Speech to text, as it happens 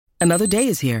Another day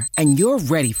is here, and you're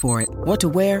ready for it. What to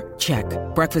wear? Check.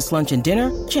 Breakfast, lunch, and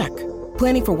dinner? Check.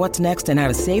 Planning for what's next and how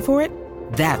to save for it?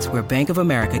 That's where Bank of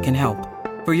America can help.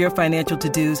 For your financial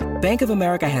to-dos, Bank of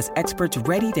America has experts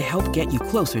ready to help get you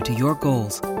closer to your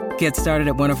goals. Get started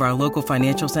at one of our local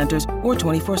financial centers or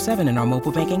 24/7 in our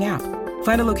mobile banking app.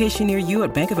 Find a location near you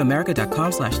at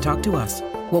bankofamerica.com/talktous.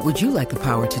 What would you like the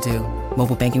power to do?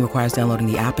 Mobile banking requires downloading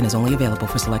the app and is only available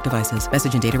for select devices.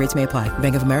 Message and data rates may apply.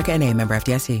 Bank of America N.A., member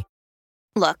FDIC.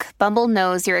 Look, Bumble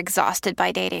knows you're exhausted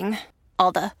by dating.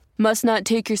 All the must not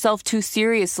take yourself too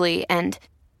seriously and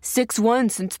 6'1"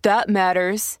 since that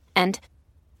matters. And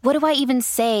what do I even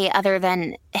say other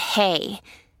than, hey?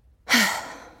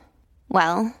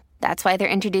 Well, that's why they're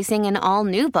introducing an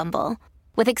all-new Bumble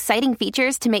with exciting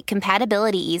features to make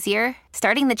compatibility easier,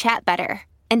 starting the chat better,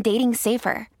 and dating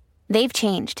safer. They've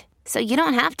changed, so you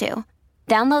don't have to.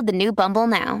 Download the new Bumble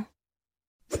now.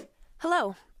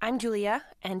 Hello, I'm Julia,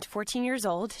 and 14 years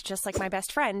old, just like my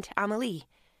best friend, Amelie.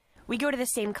 We go to the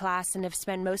same class and have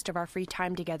spent most of our free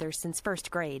time together since first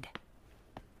grade.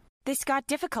 This got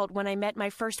difficult when I met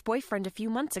my first boyfriend a few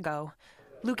months ago.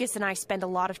 Lukas and I spend a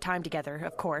lot of time together,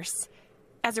 of course.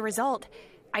 As a result,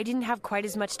 I didn't have quite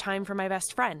as much time for my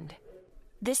best friend.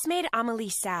 This made Amelie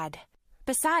sad.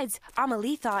 Besides,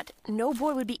 Amelie thought no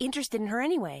boy would be interested in her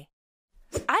anyway.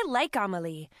 I like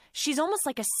Amelie. She's almost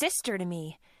like a sister to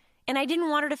me, and I didn't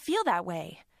want her to feel that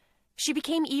way. She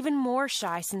became even more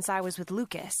shy since I was with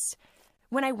Lukas.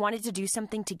 When I wanted to do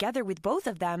something together with both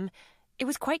of them, it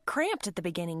was quite cramped at the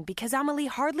beginning because Amelie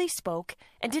hardly spoke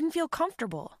and didn't feel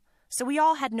comfortable, so we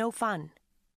all had no fun.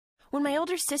 When my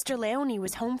older sister Leonie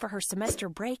was home for her semester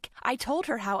break, I told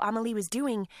her how Amelie was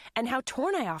doing and how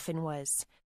torn I often was.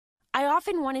 I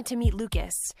often wanted to meet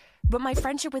Lukas, but my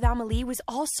friendship with Amelie was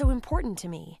also important to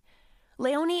me.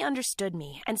 Leonie understood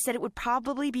me and said it would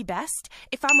probably be best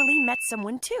if Amelie met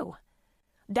someone too.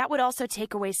 That would also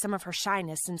take away some of her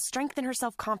shyness and strengthen her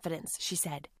self-confidence, she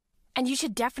said. And you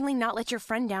should definitely not let your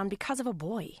friend down because of a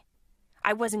boy.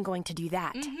 I wasn't going to do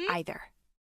that either.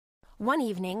 One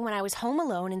evening, when I was home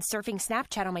alone and surfing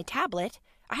Snapchat on my tablet,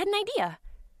 I had an idea.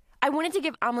 I wanted to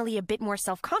give Amelie a bit more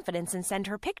self-confidence and send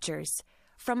her pictures.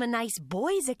 From a nice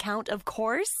boys account, of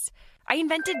course. I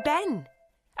invented Ben.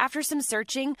 After some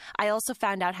searching, I also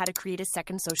found out how to create a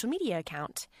second social media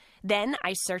account. Then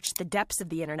I searched the depths of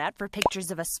the internet for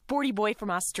pictures of a sporty boy from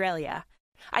Australia.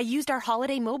 I used our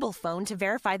holiday mobile phone to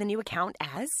verify the new account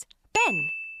as Ben.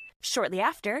 Shortly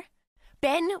after,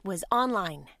 Ben was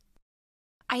online.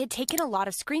 I had taken a lot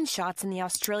of screenshots in the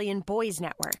Australian Boys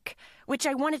Network, which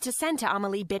I wanted to send to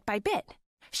Amelie bit by bit.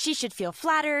 She should feel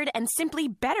flattered and simply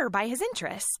better by his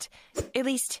interest. At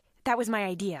least, that was my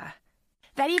idea.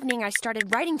 That evening, I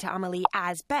started writing to Amelie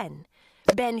as Ben.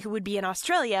 Ben, who would be in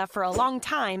Australia for a long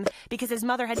time because his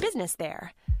mother had business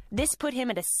there. This put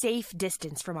him at a safe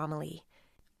distance from Amelie.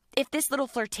 If this little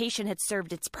flirtation had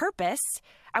served its purpose,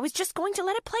 I was just going to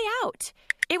let it play out.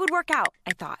 It would work out,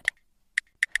 I thought.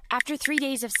 After 3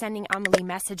 days of sending Amelie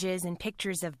messages and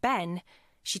pictures of Ben,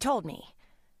 she told me.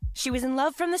 She was in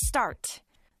love from the start.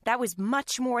 That was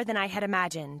much more than I had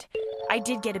imagined. I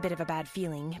did get a bit of a bad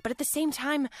feeling, but at the same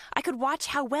time, I could watch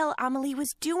how well Amelie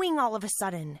was doing all of a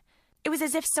sudden. It was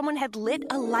as if someone had lit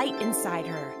a light inside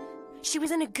her. She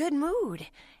was in a good mood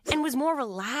and was more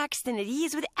relaxed and at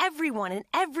ease with everyone and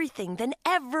everything than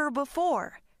ever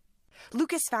before.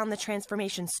 Lukas found the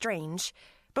transformation strange,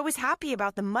 but was happy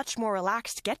about the much more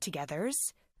relaxed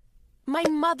get-togethers. My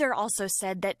mother also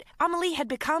said that Amelie had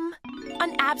become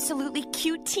an absolutely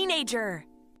cute teenager.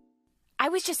 I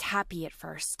was just happy at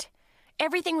first.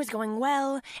 Everything was going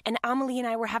well, and Amelie and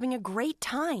I were having a great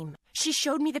time. She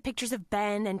showed me the pictures of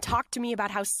Ben and talked to me about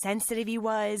how sensitive he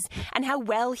was and how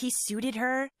well he suited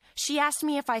her. She asked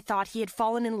me if I thought he had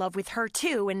fallen in love with her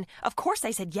too, and of course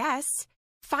I said yes.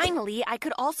 Finally, I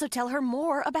could also tell her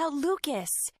more about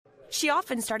Lukas. She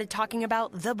often started talking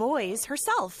about the boys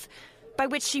herself, by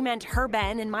which she meant her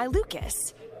Ben and my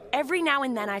Lukas. Every now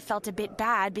and then I felt a bit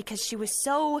bad because she was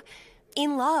so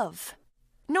in love.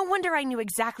 No wonder I knew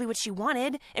exactly what she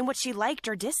wanted and what she liked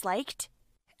or disliked.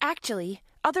 Actually,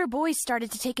 other boys started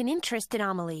to take an interest in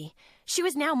Amelie. She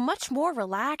was now much more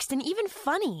relaxed and even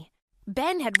funny.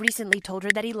 Ben had recently told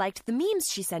her that he liked the memes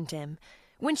she sent him.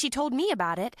 When she told me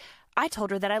about it, I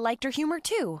told her that I liked her humor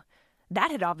too.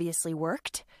 That had obviously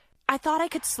worked. I thought I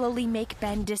could slowly make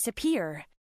Ben disappear.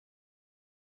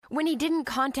 When he didn't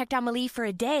contact Amelie for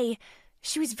a day,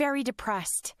 she was very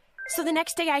depressed. So the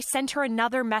next day I sent her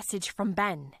another message from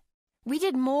Ben. We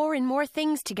did more and more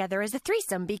things together as a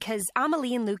threesome because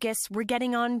Amelie and Lukas were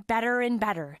getting on better and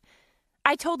better.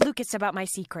 I told Lukas about my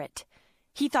secret.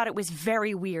 He thought it was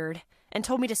very weird, and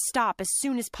told me to stop as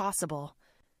soon as possible.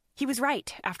 He was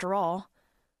right, after all.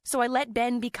 So I let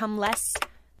Ben become less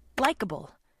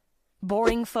likable.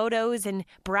 Boring photos and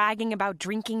bragging about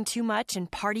drinking too much and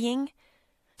partying.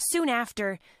 Soon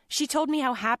after, she told me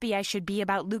how happy I should be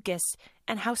about Lukas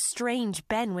and how strange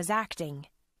Ben was acting.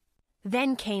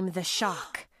 Then came the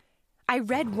shock. I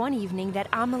read one evening that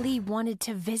Amelie wanted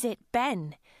to visit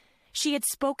Ben. She had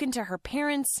spoken to her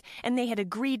parents, and they had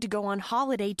agreed to go on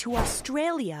holiday to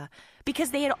Australia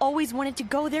because they had always wanted to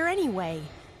go there anyway.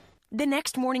 The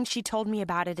next morning, she told me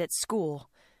about it at school.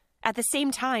 At the same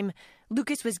time,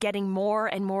 Lukas was getting more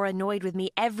and more annoyed with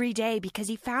me every day because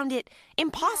he found it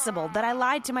impossible that I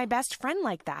lied to my best friend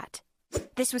like that.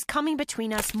 This was coming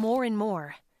between us more and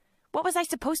more. What was I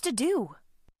supposed to do?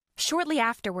 Shortly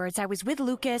afterwards, I was with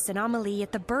Lukas and Amelie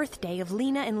at the birthday of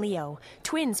Lena and Leo,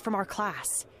 twins from our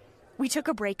class. We took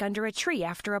a break under a tree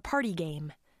after a party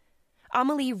game.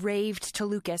 Amelie raved to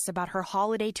Lukas about her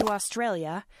holiday to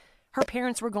Australia. Her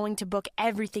parents were going to book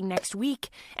everything next week,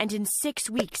 and in 6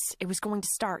 weeks it was going to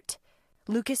start.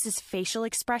 Lukas's facial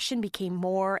expression became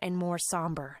more and more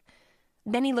somber.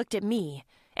 Then he looked at me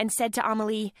and said to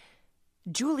Amelie,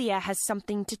 "Julia has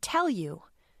something to tell you."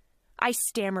 I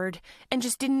stammered and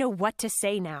just didn't know what to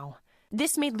say now.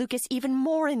 This made Lukas even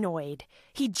more annoyed.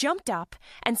 He jumped up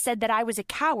and said that I was a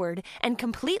coward and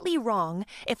completely wrong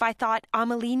if I thought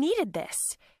Amelie needed this.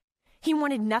 He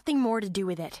wanted nothing more to do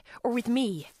with it, or with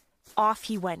me. Off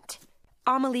he went.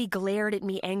 Amelie glared at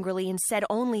me angrily and said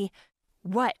only,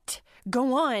 "What?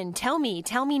 Go on, tell me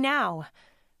now."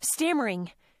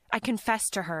 Stammering, I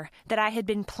confessed to her that I had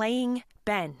been playing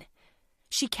Ben.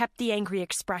 She kept the angry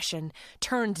expression,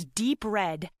 turned deep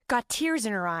red, got tears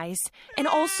in her eyes, and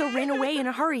also ran away in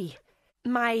a hurry.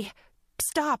 My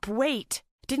 "stop, wait"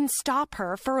 didn't stop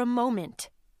her for a moment.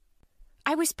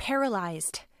 I was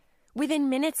paralyzed. Within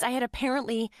minutes, I had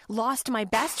apparently lost my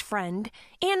best friend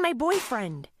and my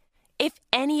boyfriend. If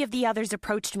any of the others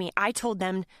approached me, I told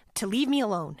them to leave me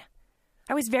alone.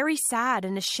 I was very sad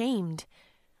and ashamed.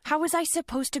 How was I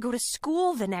supposed to go to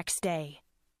school the next day?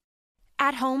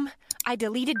 At home, I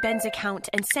deleted Ben's account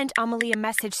and sent Amelie a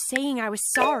message saying I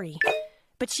was sorry,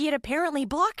 but she had apparently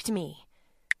blocked me.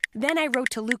 Then I wrote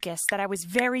to Lukas that I was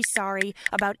very sorry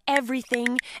about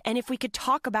everything and if we could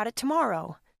talk about it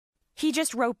tomorrow. He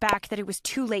just wrote back that it was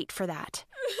too late for that.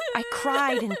 I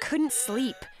cried and couldn't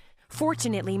sleep.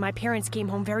 Fortunately, my parents came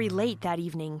home very late that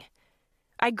evening.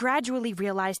 I gradually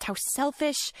realized how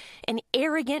selfish and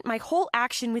arrogant my whole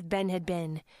action with Ben had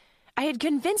been. I had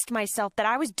convinced myself that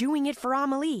I was doing it for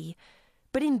Amelie,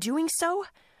 but in doing so,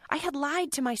 I had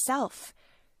lied to myself.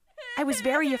 I was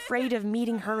very afraid of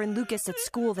meeting her and Lukas at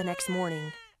school the next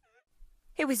morning.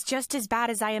 It was just as bad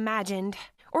as I imagined,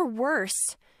 or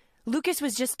worse. Lukas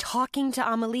was just talking to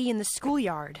Amelie in the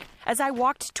schoolyard. As I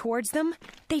walked towards them,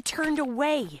 they turned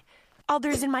away.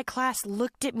 Others in my class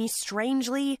looked at me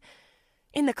strangely.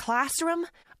 In the classroom,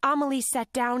 Amelie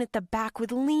sat down at the back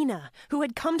with Lena, who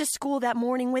had come to school that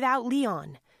morning without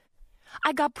Leon.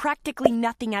 I got practically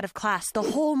nothing out of class the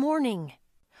whole morning.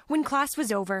 When class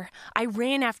was over, I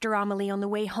ran after Amelie on the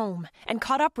way home and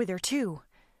caught up with her too.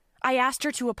 I asked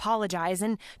her to apologize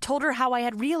and told her how I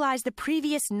had realized the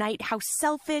previous night how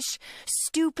selfish,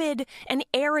 stupid, and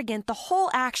arrogant the whole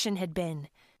action had been.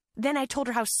 Then I told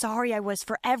her how sorry I was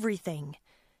for everything,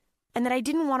 and that I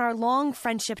didn't want our long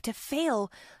friendship to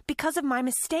fail because of my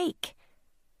mistake.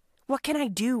 "What can I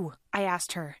do?" I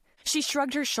asked her. She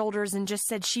shrugged her shoulders and just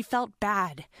said she felt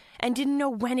bad and didn't know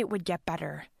when it would get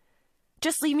better.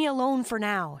 "Just leave me alone for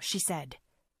now," she said.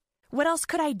 What else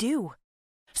could I do?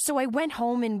 So I went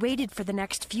home and waited for the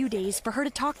next few days for her to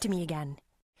talk to me again.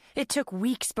 It took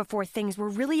weeks before things were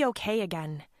really okay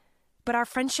again, but our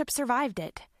friendship survived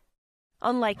it.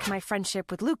 Unlike my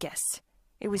friendship with Lukas,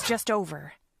 it was just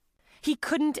over. He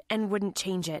couldn't and wouldn't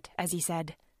change it, as he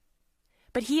said.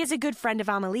 But he is a good friend of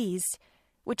Amelie's,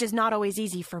 which is not always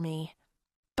easy for me.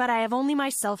 But I have only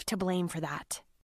myself to blame for that.